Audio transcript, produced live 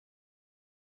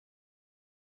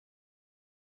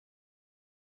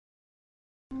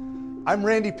I'm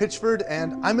Randy Pitchford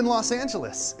and I'm in Los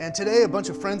Angeles. And today a bunch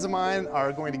of friends of mine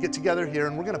are going to get together here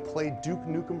and we're gonna play Duke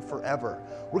Nukem Forever.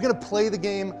 We're gonna play the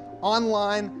game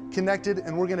online, connected,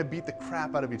 and we're gonna beat the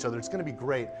crap out of each other. It's gonna be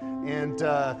great. And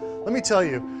let me tell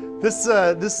you, this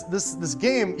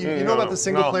game, you know about the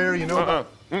single player, you know about...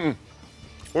 We're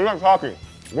not talking.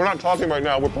 We're not talking right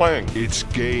now, we're playing. It's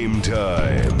game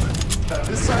time.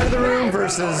 This side of the room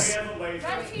versus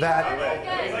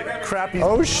that crappy...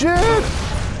 Oh shit!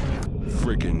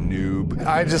 Frickin' noob.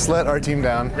 I just let our team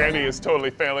down. Randy is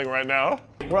totally failing right now.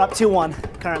 We're up 2-1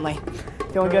 currently.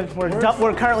 Feeling good.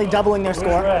 We're currently doubling their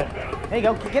score. There you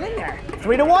go. Get in there.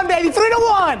 3-1, baby.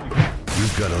 3-1.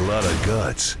 You've got a lot of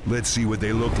guts. Let's see what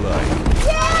they look like.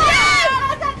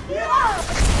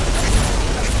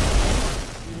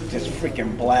 Just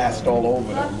freaking blast all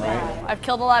over them, right? I've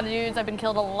killed a lot of dudes. I've been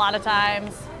killed a lot of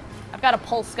times. I've got a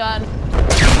pulse gun.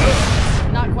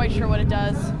 Not quite sure what it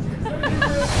does.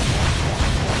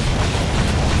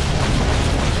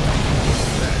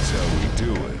 That's how we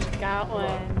do it. Got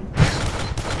one.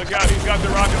 Look out, he's got the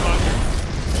rocket launcher.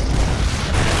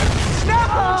 No!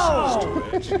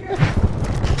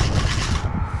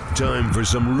 Time for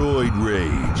some roid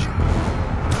rage.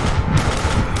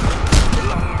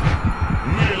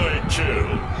 Melee kill.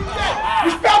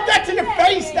 You felt that to the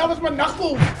face! That was my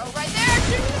knuckles! Oh, right there.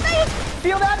 Shoot in the face.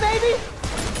 Feel that, baby?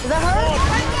 Does that hurt?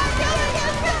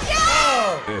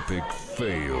 Epic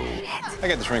fail. I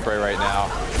get the shrink ray right now.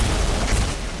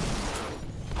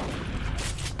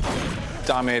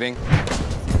 Dominating.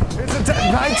 It's a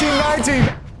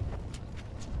 1919.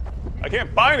 I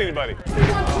can't find anybody.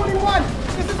 21!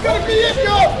 This is gonna be it,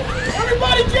 yo!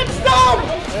 Everybody get stoned!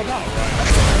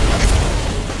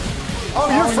 Oh,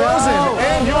 you're frozen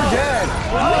and you're dead.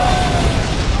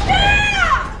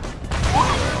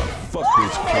 Fuck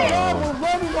this clown. We're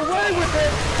running away with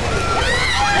it!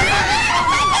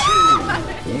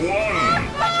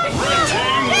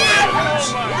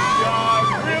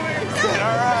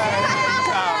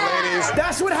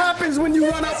 That's what happens when you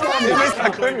run up on me. I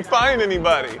couldn't find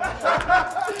anybody.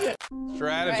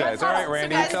 Strategize. All right,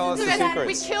 Randy, you tell us the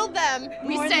We secrets. killed them.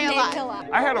 We stay alive.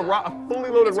 I had a fully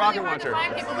loaded rocket Hard to launcher.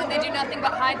 find people when they do nothing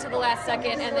but hide to the last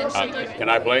second and then shoot you. Can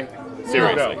I play?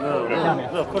 Seriously. No,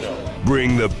 of course not.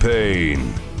 Bring the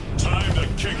pain. Time to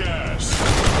kick ass.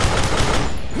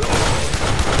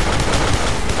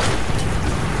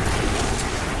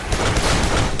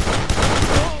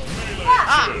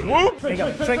 Whoop! There you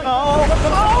go. Shrink. Oh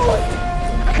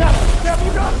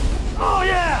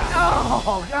yeah!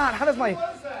 Oh God! How does my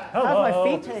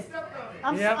feet taste?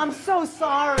 I'm so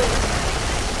sorry.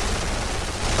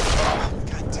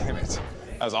 God damn it.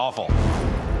 That was awful.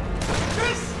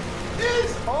 This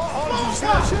is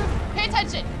Pay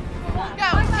attention. Go,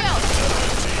 kill.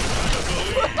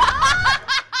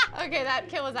 Okay, that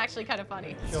kill was actually kind of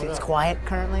funny. It's quiet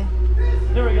currently.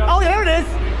 There we go. Oh, there it is.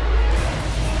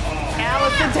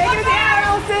 Allison, take it down,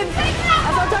 Allison. That's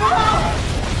what I'm talking about.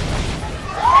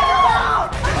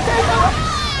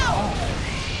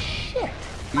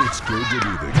 It's good to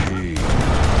be the king.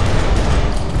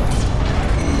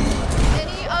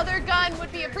 Any other gun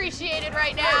would be appreciated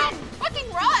right now. Fucking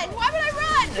run! Why would I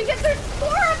run? Because there's 4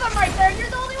 of them right there and you're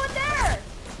the only one there.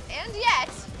 And yet.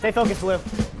 Stay focused, Lou.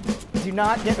 Do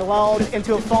not get lulled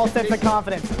into a false sense of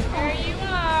confidence. There you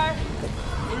are.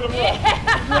 Look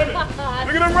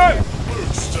at him run!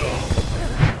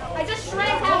 I just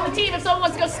shrank half the team if someone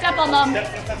wants to go step on them.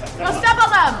 Go step on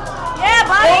them. Yeah,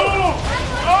 buddy.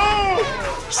 Oh!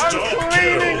 I'm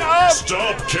cleaning up!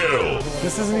 Stop kill.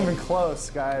 This isn't even close,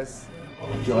 guys. I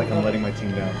feel like I'm letting my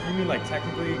team down. You mean like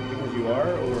technically because you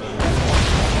are, or?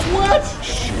 what?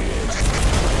 Shit.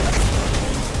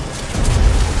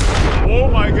 Oh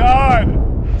my god!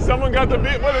 Someone got the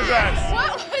beat. What is that?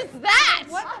 What was that?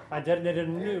 I detonated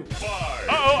a nuke.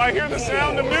 Uh-oh, I hear the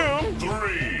sound of doom.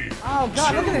 3. Oh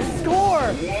God, look at his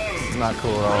score. It's not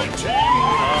cool at all.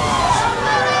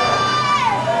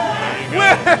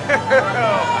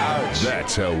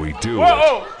 That's how we do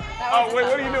Whoa! it. Oh, wait,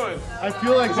 what are you doing? I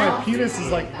feel like my penis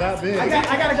is like that big. I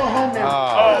gotta go home now. Oh,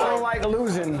 I don't like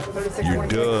losing. You're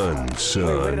done,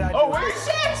 son. oh wait!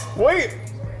 Wait!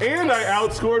 And I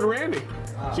outscored Randy.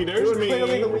 See, there's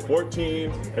me with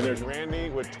 14, and there's Randy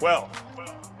with 12.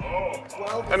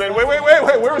 And then, wait,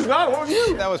 where was Don? What was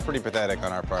you? That was pretty pathetic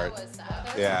on our part.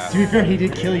 Yeah. To be fair, he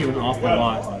did kill you an awful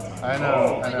lot. I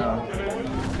know.